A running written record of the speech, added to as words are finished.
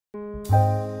So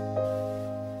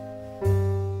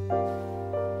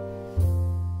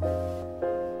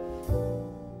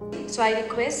I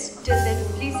request till then,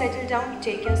 please settle down,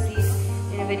 take your seats.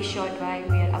 In a very short while,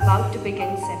 we are about to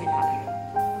begin seminar.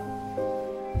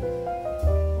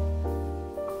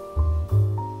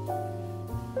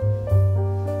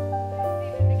 We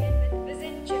will begin with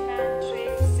Visit Japan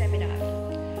Trade Seminar.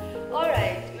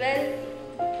 Alright, well,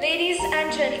 ladies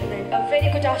and gentlemen, a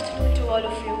very good afternoon to all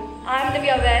of you. I am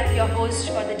Divya Vaid, your host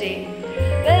for the day.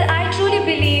 Well, I truly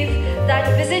believe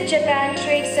that Visit Japan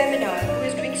Trade Seminar, who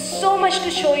is doing so much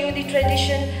to show you the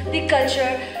tradition, the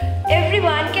culture.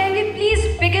 Everyone, can we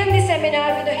please begin the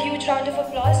seminar with a huge round of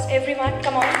applause? Everyone,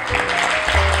 come on.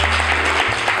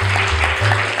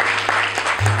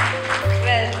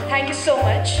 Well, thank you so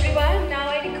much. Everyone, now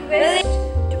I request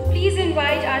to please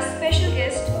invite our special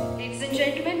guest. Ladies and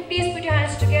gentlemen, please put your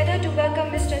hands together to welcome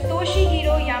Mr.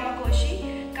 Toshihiro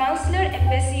Yamakoshi, Counselor,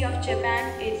 Emcee of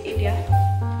Japan in India.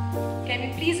 Can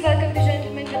we please welcome the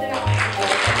gentleman with a round of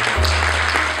applause?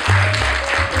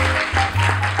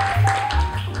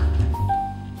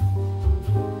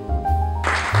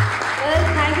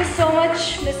 So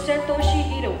much, Mr.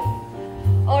 Toshihiro.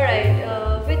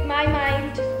 Alright, with my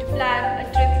mind to plan a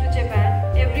trip to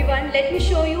Japan. Everyone, let me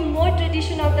show you more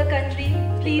tradition of the country.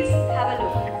 Please have a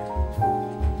look.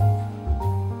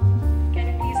 Can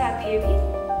you please have the AV?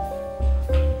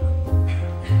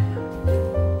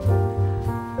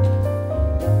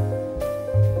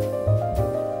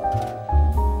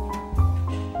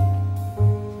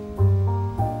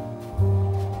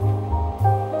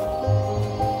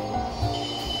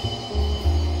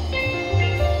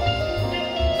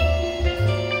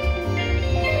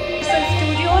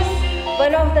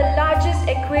 One of the largest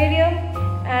aquarium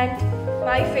and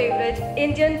my favorite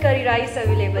Indian curry rice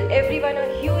available. Everyone, a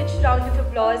huge round of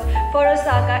applause for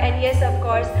Osaka and yes, of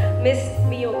course, Miss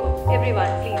Miyoko.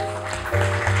 Everyone, please.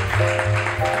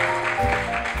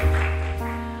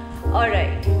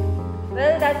 Alright,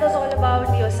 well, that was all about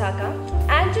the Osaka.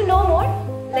 And to know more,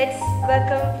 let's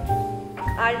welcome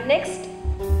our next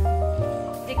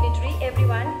dignitary.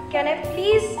 Everyone, can I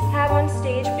please have on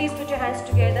stage, please put your hands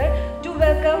together to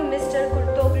welcome Mr.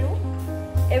 Kurtoglu.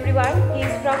 Everyone, he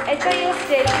is from HIS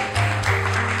Delhi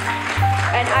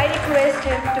and I request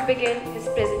him to begin his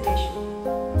presentation.